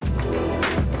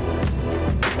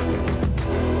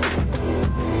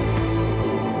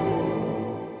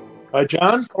Hi,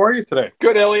 John. How are you today?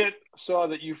 Good, Elliot. Saw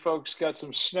that you folks got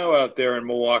some snow out there in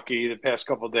Milwaukee the past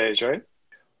couple of days, right?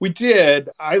 We did.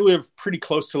 I live pretty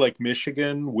close to Lake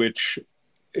Michigan, which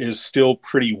is still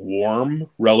pretty warm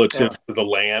relative Yeah, to the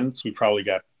land. We probably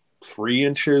got 3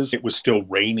 inches. It was still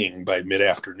raining by mid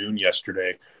afternoon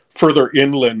yesterday. Further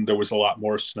inland, there was a lot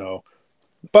more snow.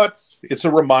 But it's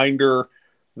a reminder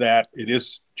that it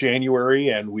is January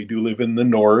and we do live in the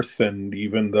north. And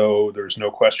even though there's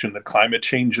no question that climate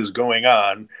change is going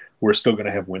on, we're still going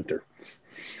to have winter.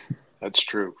 that's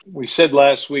true. We said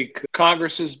last week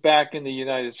Congress is back in the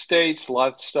United States, a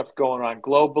lot of stuff going on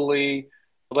globally.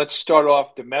 Let's start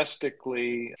off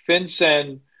domestically.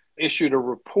 FinCEN issued a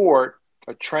report,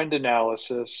 a trend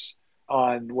analysis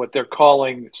on what they're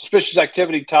calling suspicious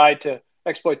activity tied to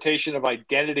exploitation of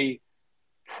identity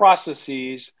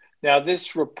processes. Now,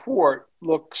 this report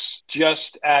looks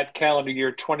just at calendar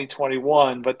year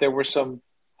 2021, but there were some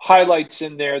highlights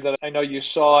in there that I know you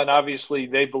saw, and obviously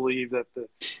they believe that the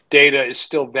data is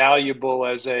still valuable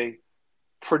as a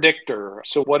predictor.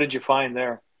 So, what did you find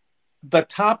there? The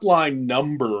top line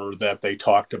number that they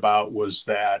talked about was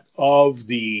that of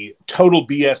the total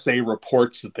BSA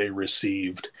reports that they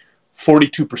received,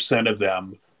 42% of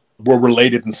them were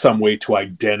related in some way to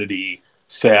identity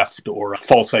theft or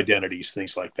false identities,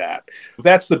 things like that.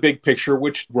 That's the big picture,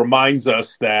 which reminds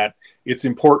us that it's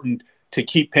important to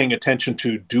keep paying attention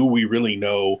to, do we really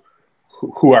know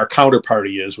who our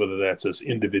counterparty is, whether that's as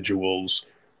individuals,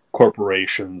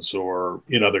 corporations, or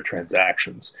in other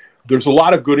transactions. There's a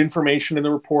lot of good information in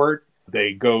the report.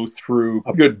 They go through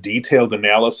a good detailed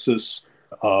analysis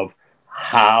of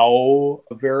how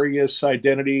various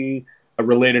identity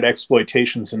related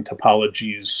exploitations and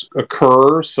topologies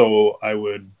occur. So I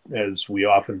would, as we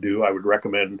often do, I would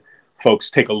recommend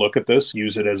folks take a look at this,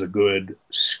 use it as a good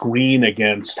screen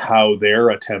against how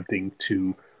they're attempting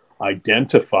to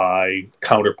identify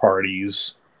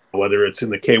counterparties, whether it's in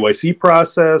the KYC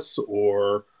process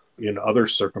or in other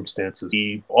circumstances.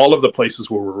 All of the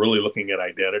places where we're really looking at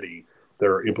identity,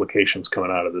 there are implications coming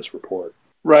out of this report.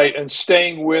 Right. And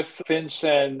staying with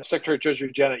FinCEN, Secretary of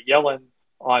Treasury Janet Yellen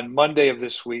on Monday of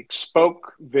this week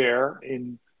spoke there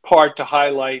in part to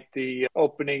highlight the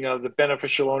opening of the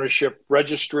beneficial ownership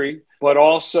registry, but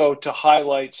also to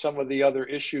highlight some of the other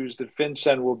issues that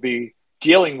FinCEN will be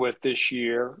dealing with this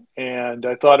year. And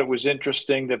I thought it was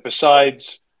interesting that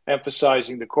besides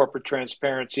emphasizing the Corporate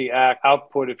Transparency Act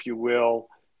output, if you will,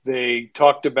 they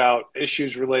talked about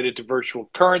issues related to virtual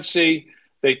currency.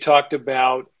 They talked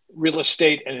about real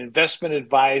estate and investment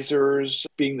advisors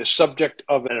being the subject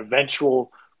of an eventual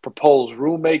proposed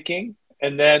rulemaking.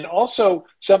 And then also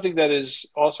something that is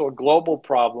also a global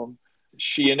problem.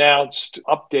 She announced,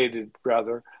 updated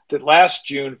rather, that last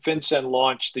June, FinCEN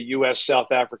launched the U.S.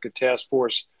 South Africa Task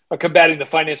Force on combating the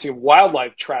financing of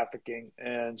wildlife trafficking.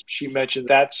 And she mentioned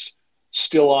that's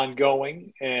still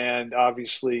ongoing and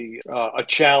obviously a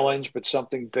challenge, but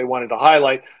something they wanted to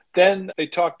highlight. Then they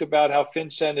talked about how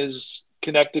FinCEN is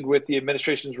connected with the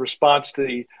administration's response to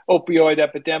the opioid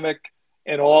epidemic,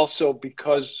 and also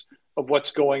because of what's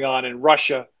going on in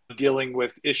Russia, dealing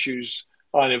with issues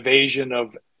on evasion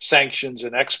of sanctions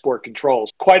and export controls.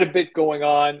 Quite a bit going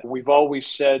on. We've always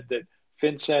said that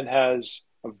FinCEN has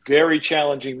a very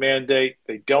challenging mandate.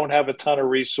 They don't have a ton of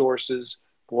resources,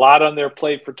 a lot on their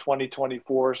plate for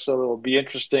 2024. So it'll be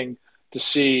interesting to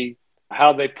see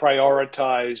how they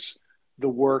prioritize the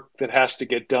work that has to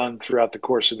get done throughout the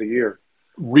course of the year.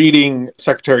 Reading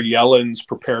Secretary Yellen's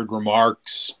prepared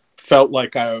remarks felt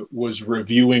like I was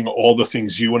reviewing all the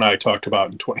things you and I talked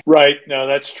about in 20. Right. No,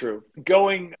 that's true.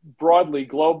 Going broadly,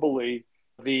 globally,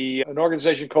 an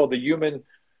organization called the Human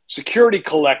Security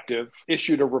Collective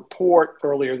issued a report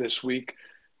earlier this week.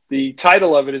 The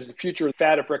title of it is The Future of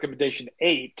FATF Recommendation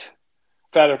 8.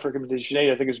 FATF Recommendation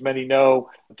 8, I think as many know,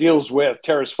 deals with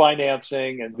terrorist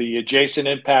financing and the adjacent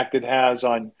impact it has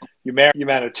on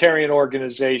humanitarian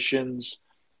organizations.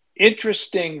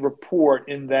 Interesting report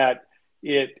in that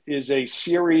it is a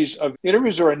series of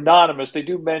interviews are anonymous. They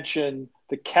do mention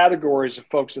the categories of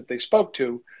folks that they spoke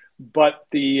to, but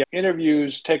the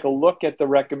interviews take a look at the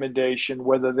recommendation,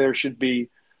 whether there should be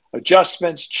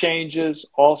adjustments, changes,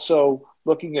 also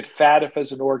looking at FATF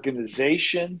as an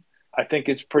organization. I think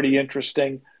it's pretty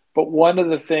interesting. But one of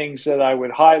the things that I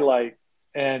would highlight,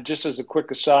 and just as a quick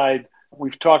aside,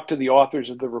 we've talked to the authors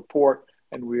of the report,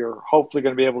 and we are hopefully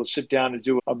going to be able to sit down and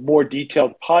do a more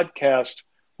detailed podcast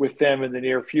with them in the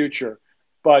near future.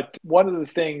 But one of the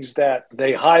things that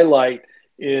they highlight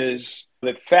is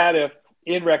that FATF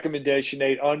in Recommendation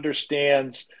 8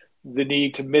 understands the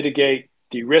need to mitigate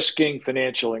de-risking,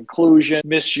 financial inclusion,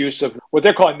 misuse of what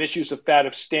they're calling misuse of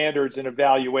FATF standards and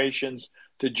evaluations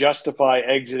to justify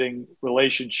exiting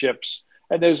relationships.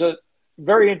 And there's a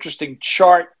very interesting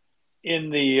chart in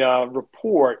the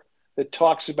report that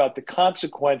talks about the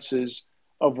consequences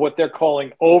of what they're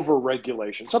calling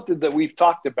over-regulation, something that we've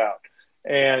talked about.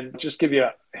 And just give you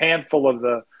a handful of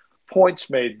the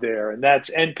points made there. And that's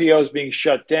NPOs being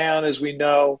shut down, as we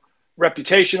know,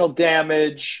 reputational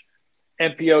damage,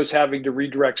 NPOs having to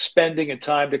redirect spending and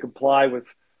time to comply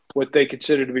with what they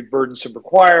consider to be burdensome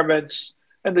requirements,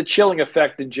 and the chilling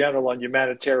effect in general on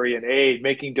humanitarian aid,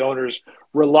 making donors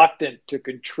reluctant to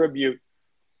contribute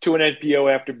to an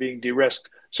NPO after being de-risked.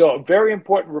 So a very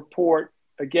important report.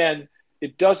 Again,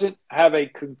 it doesn't have a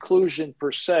conclusion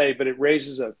per se, but it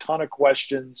raises a ton of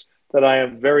questions that I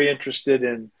am very interested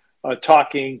in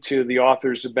talking to the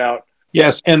authors about.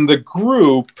 Yes, and the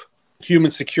group,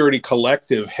 Human Security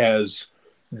Collective, has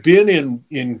been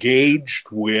engaged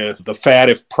with the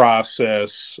FATF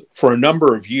process for a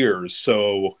number of years.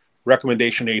 So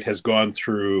Recommendation 8 has gone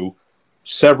through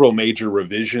several major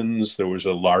revisions. There was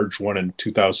a large one in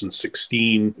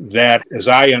 2016 that, as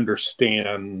I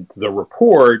understand the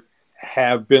report,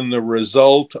 have been the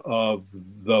result of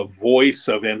the voice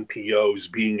of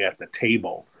NPOs being at the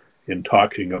table in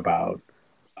talking about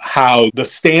how the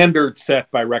standard set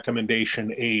by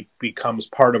Recommendation 8 becomes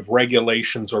part of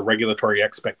regulations or regulatory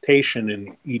expectation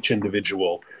in each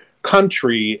individual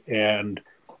country. And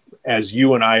as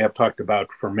you and I have talked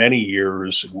about for many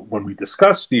years, when we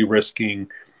discuss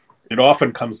de-risking, it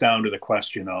often comes down to the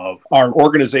question of, are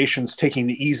organizations taking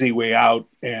the easy way out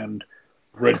and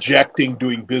rejecting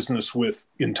doing business with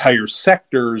entire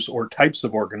sectors or types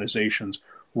of organizations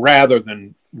rather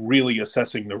than really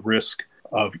assessing the risk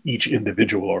of each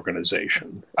individual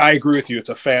organization? I agree with you. It's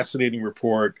a fascinating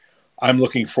report. I'm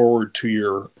looking forward to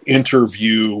your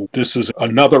interview. This is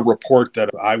another report that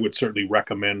I would certainly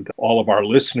recommend all of our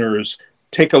listeners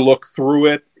take a look through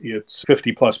it. It's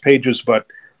 50 plus pages, but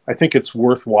I think it's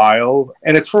worthwhile.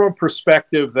 And it's from a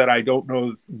perspective that I don't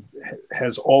know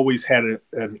has always had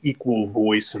an equal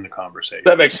voice in the conversation.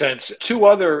 That makes sense. Two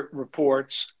other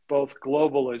reports, both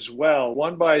global as well,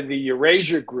 one by the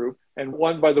Eurasia Group and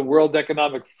one by the World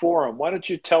Economic Forum. Why don't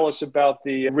you tell us about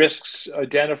the risks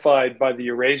identified by the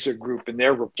Eurasia Group in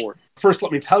their report? First,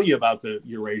 let me tell you about the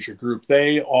Eurasia Group.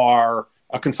 They are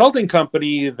a consulting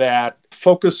company that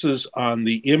focuses on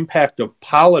the impact of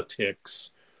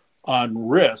politics on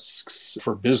risks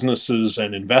for businesses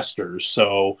and investors.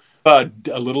 So a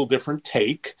little different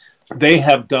take. They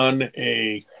have done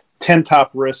a 10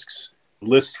 top risks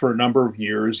list for a number of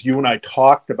years. You and I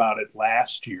talked about it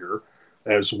last year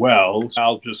as well.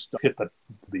 I'll just hit the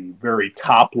very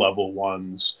top level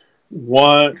ones.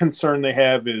 One concern they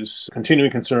have is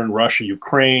continuing concern Russia,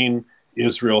 Ukraine,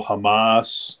 Israel,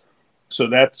 Hamas. So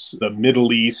that's the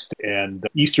Middle East and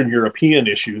Eastern European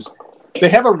issues. They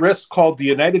have a risk called the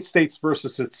United States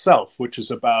versus itself, which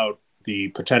is about the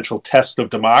potential test of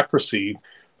democracy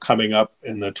coming up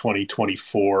in the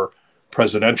 2024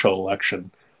 presidential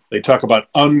election. They talk about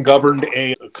ungoverned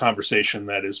AI, a conversation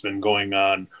that has been going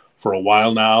on for a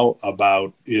while now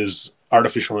about, is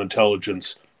artificial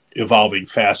intelligence evolving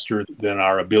faster than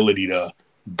our ability to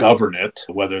govern it,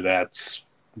 whether that's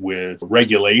with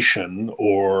regulation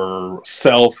or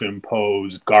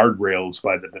self-imposed guardrails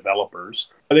by the developers.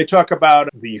 They talk about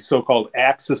the so-called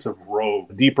axis of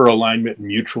Rove, deeper alignment and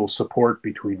mutual support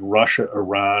between Russia,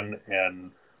 Iran,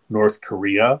 and North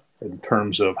Korea in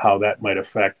terms of how that might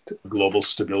affect global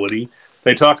stability.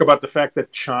 They talk about the fact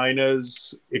that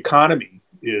China's economy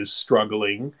is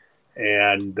struggling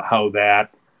and how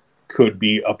that could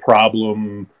be a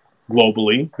problem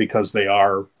globally because they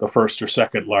are the first or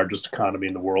second largest economy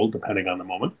in the world, depending on the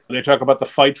moment. They talk about the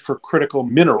fight for critical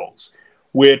minerals,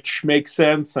 which makes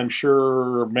sense. I'm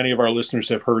sure many of our listeners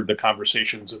have heard the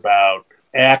conversations about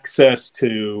access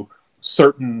to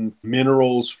certain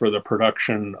minerals for the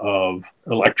production of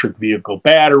electric vehicle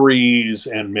batteries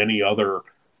and many other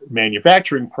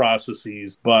manufacturing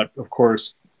processes. But of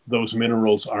course, those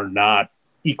minerals are not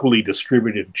equally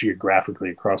distributed geographically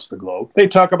across the globe. They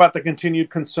talk about the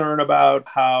continued concern about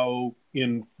how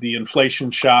in the inflation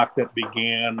shock that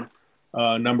began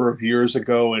a number of years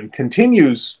ago and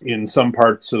continues in some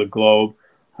parts of the globe,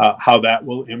 how that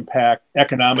will impact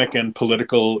economic and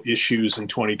political issues in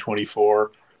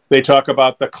 2024. They talk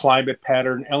about the climate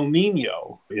pattern El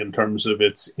Nino in terms of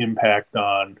its impact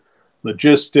on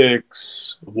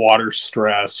logistics, water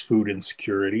stress, food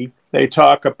insecurity. They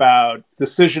talk about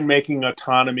decision-making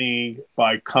autonomy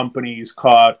by companies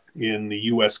caught in the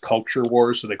U.S. culture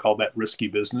wars, so they call that risky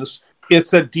business.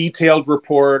 It's a detailed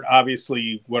report.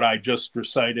 Obviously, what I just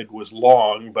recited was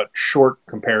long, but short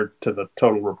compared to the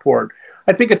total report.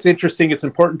 I think it's interesting. It's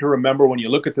important to remember when you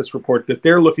look at this report that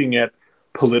they're looking at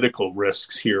political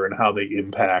risks here and how they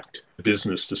impact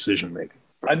business decision making.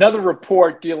 Another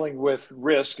report dealing with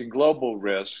risk and global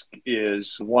risk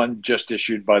is one just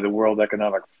issued by the World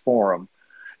Economic Forum.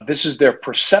 This is their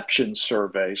perception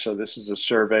survey. So this is a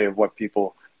survey of what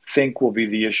people think will be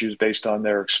the issues based on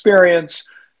their experience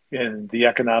in the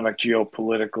economic,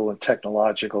 geopolitical, and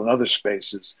technological and other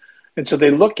spaces. And so they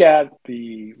look at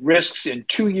the risks in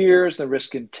 2 years, the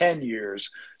risk in 10 years.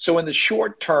 So in the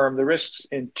short term, the risks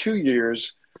in 2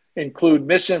 years include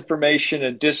misinformation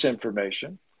and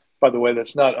disinformation. By the way,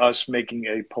 that's not us making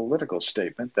a political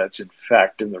statement. That's in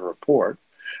fact in the report.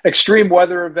 Extreme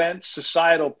weather events,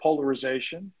 societal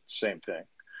polarization, same thing.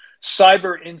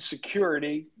 Cyber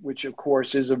insecurity, which of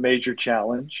course is a major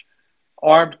challenge.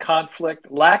 Armed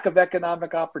conflict, lack of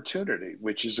economic opportunity,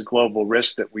 which is a global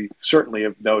risk that we certainly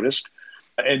have noticed.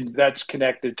 And that's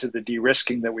connected to the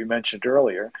de-risking that we mentioned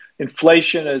earlier.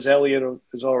 Inflation, as Elliot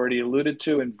has already alluded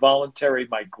to, involuntary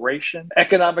migration,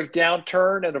 economic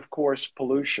downturn, and of course,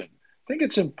 pollution. I think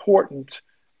it's important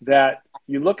that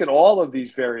you look at all of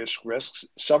these various risks.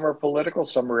 Some are political,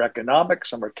 some are economic,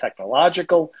 some are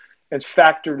technological, and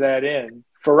factor that in.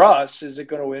 For us, is it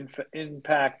going to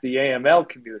impact the AML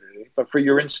community? But for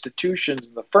your institutions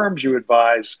and the firms you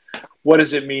advise, what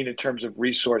does it mean in terms of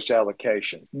resource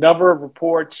allocation? Number of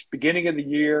reports, beginning of the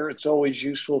year, it's always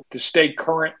useful to stay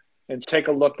current and take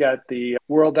a look at the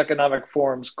World Economic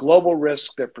Forum's Global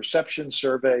Risk, their Perception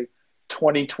Survey,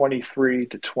 2023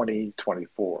 to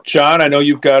 2024. John, I know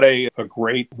you've got a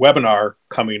great webinar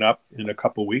coming up in a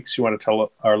couple of weeks. You want to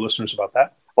tell our listeners about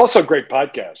that? Also, great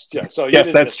podcast. Yeah. So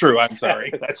yes, that's true. I'm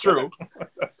sorry. That's true.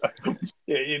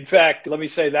 In fact, let me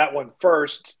say that one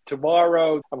first.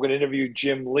 Tomorrow, I'm going to interview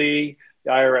Jim Lee,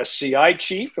 the IRS CI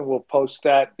chief, and we'll post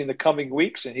that in the coming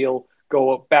weeks, and he'll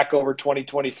go back over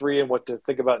 2023 and what to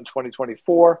think about in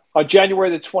 2024. On January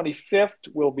the 25th,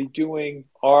 we'll be doing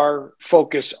our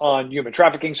focus on human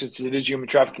trafficking, since it is Human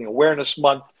Trafficking Awareness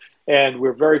Month. And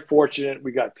we're very fortunate.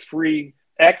 We got 3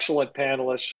 excellent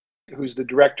panelists, who's the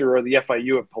director of the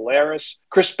FIU at Polaris,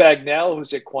 Chris Bagnell,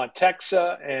 who's at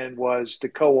Quantexa and was the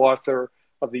co-author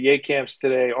of the ACAMS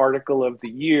Today article of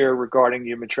the year regarding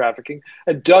human trafficking,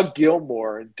 and Doug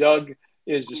Gilmore. And Doug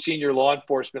is the senior law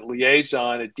enforcement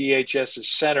liaison at DHS's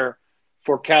Center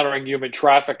for Countering Human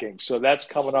Trafficking. So that's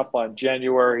coming up on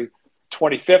January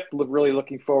 25th. Really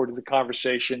looking forward to the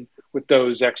conversation with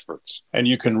those experts. And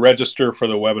you can register for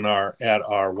the webinar at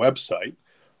our website.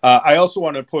 I also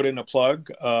want to put in a plug.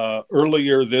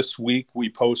 Earlier this week, we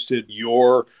posted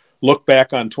your look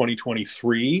back on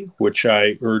 2023, which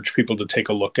I urge people to take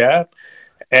a look at.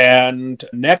 And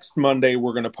next Monday,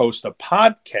 we're going to post a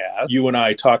podcast, you and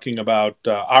I talking about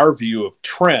our view of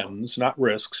trends, not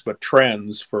risks, but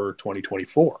trends for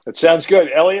 2024. That sounds good.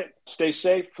 Elliot, stay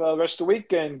safe the rest of the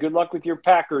week, and good luck with your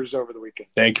Packers over the weekend.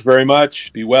 Thank you very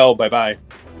much. Be well. Bye-bye.